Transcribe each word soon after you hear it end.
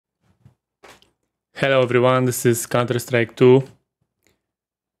Hello everyone, this is Counter-Strike 2.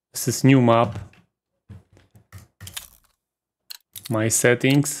 This is new map. My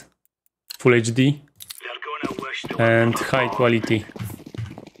settings, Full HD and high quality.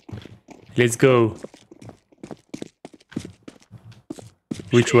 Let's go.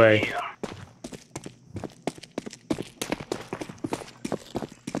 Which way?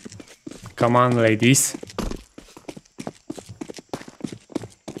 Come on, ladies.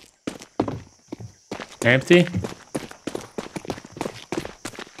 Empty?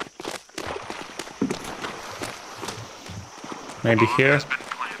 Maybe here?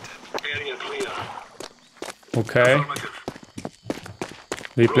 Okay.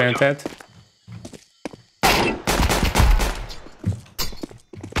 We planted.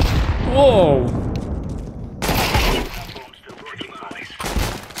 Whoa!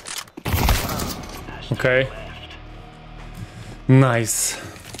 Okay. Nice.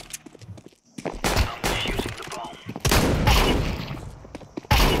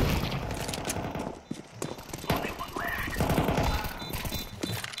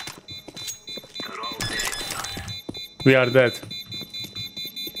 We are dead,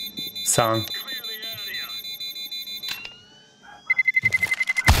 son.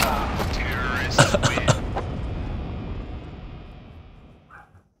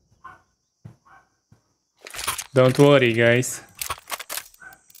 Don't worry, guys.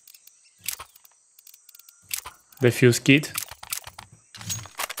 Defuse kit.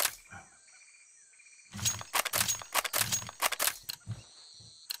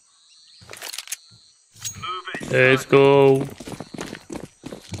 Let's go.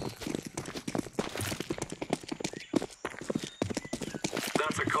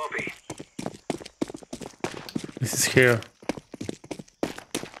 That's a copy. This is here.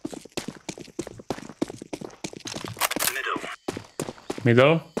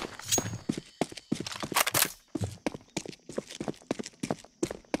 Middle?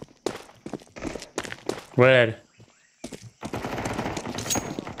 Where?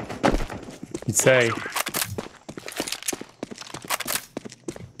 It's A.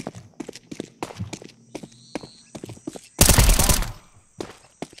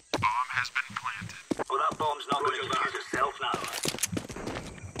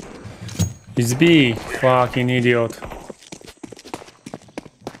 It's B, fucking idiot.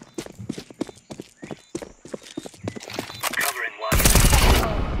 Covering one.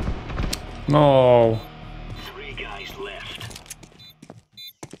 No. 3 guys left.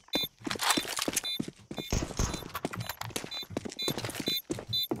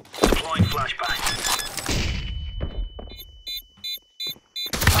 Deploying flashbang.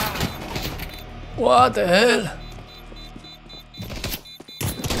 What the hell?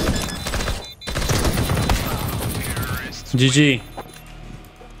 GG.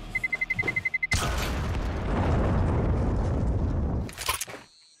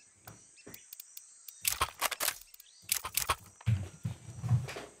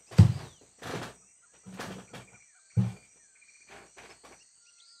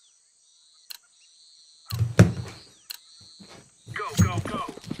 Go.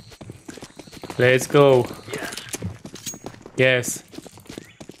 Let's go. Yes. Yes.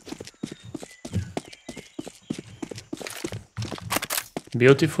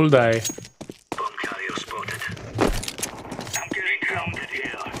 Beautiful day. Bomb carrier spotted. I'm getting grounded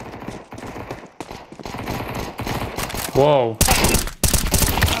here. Whoa.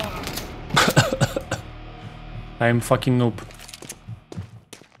 I'm fucking noob.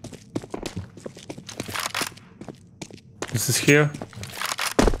 This is here?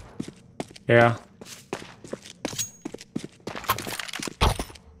 Yeah.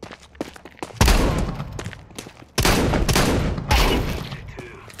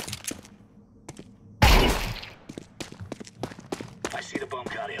 I see the bomb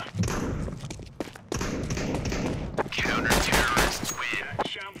carrier. Counter-terrorists win.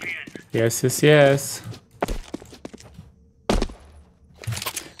 Champion. Yes.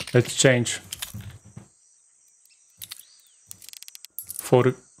 Let's change.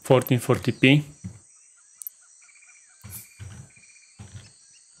 1440p.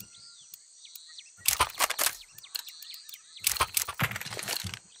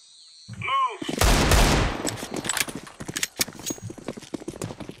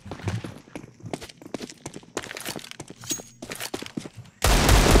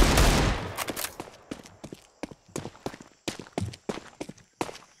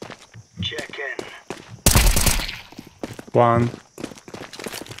 Check in. One.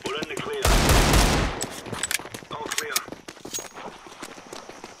 We're in the clear. All clear.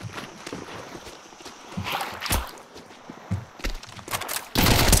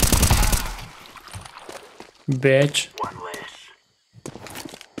 Bitch. One less.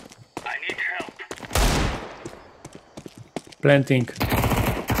 I need help. Planting.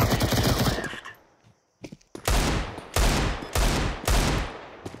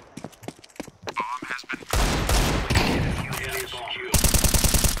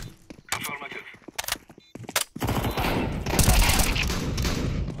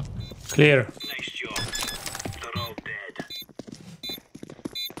 Clear. Nice job. They're all dead.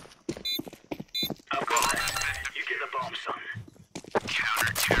 I've got this. You get the bomb, son.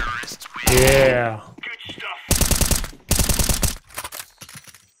 Counter-terrorists win. Yeah. Good stuff.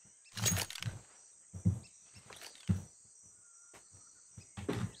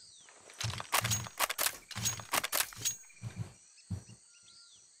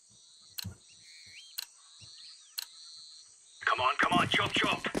 Come on, chop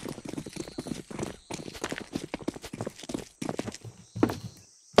chop.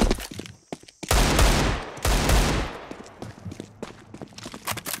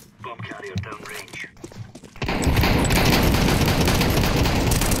 Bomb carrier downrange.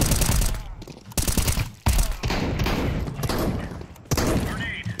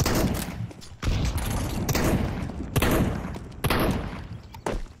 Grenade.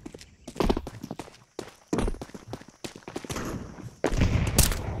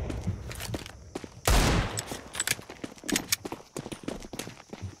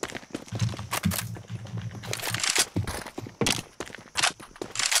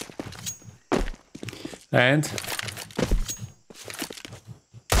 And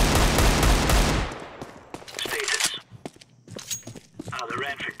Status. Other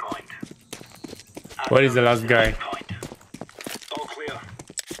entry point. where is the last guy? Point. All clear.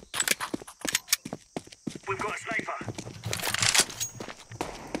 We've got a sniper.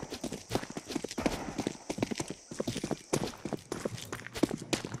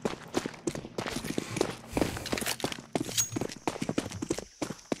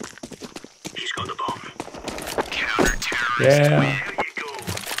 He's got the bomb. Counter-terrorist. Yeah. There you go.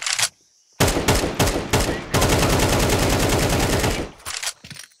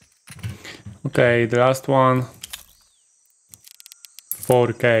 Okay, the last one.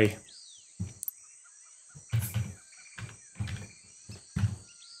 4K.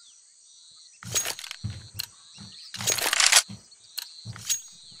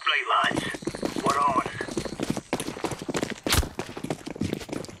 Right, lads. We're on.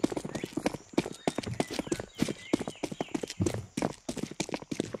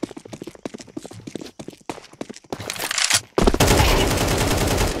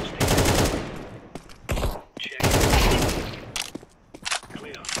 Check.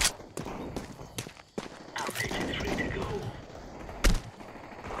 Clear. Outage is free to go.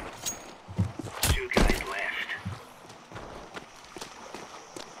 2 guys left.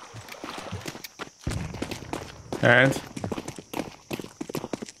 And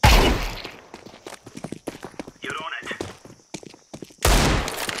You're on it.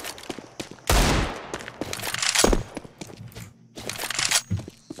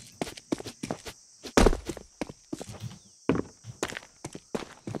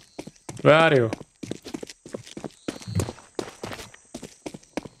 where are you?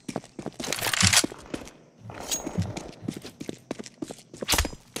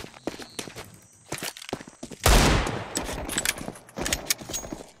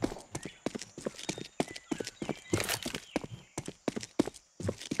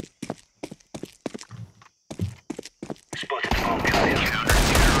 Spotted the bomb carrier.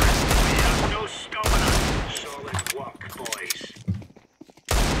 Counter-terrorist. No stopping us. Solid work, boys.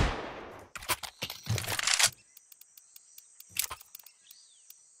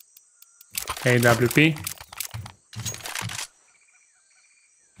 AWP.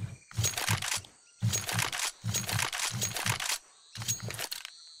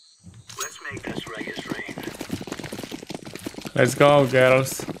 Let's make this right as rain. Let's go,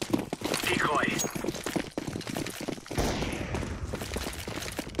 girls. Decoy.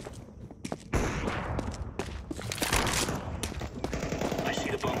 I see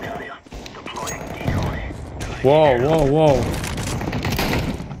the bomb carrier. Deploying decoy. Whoa, whoa, whoa.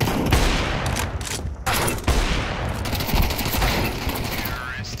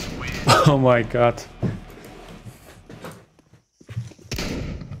 Oh my god.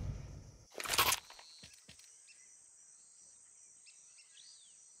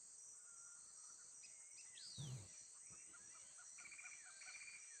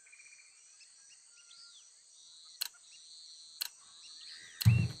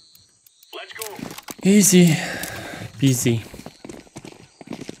 Let's go. Easy peasy.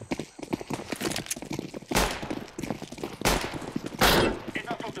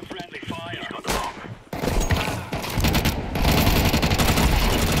 Enough of the friendly fire. He's got the bomb.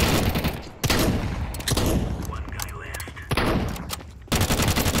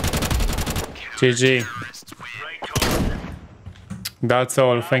 GG. Right on. That's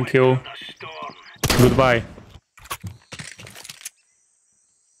all. Thank you. The storm. Goodbye.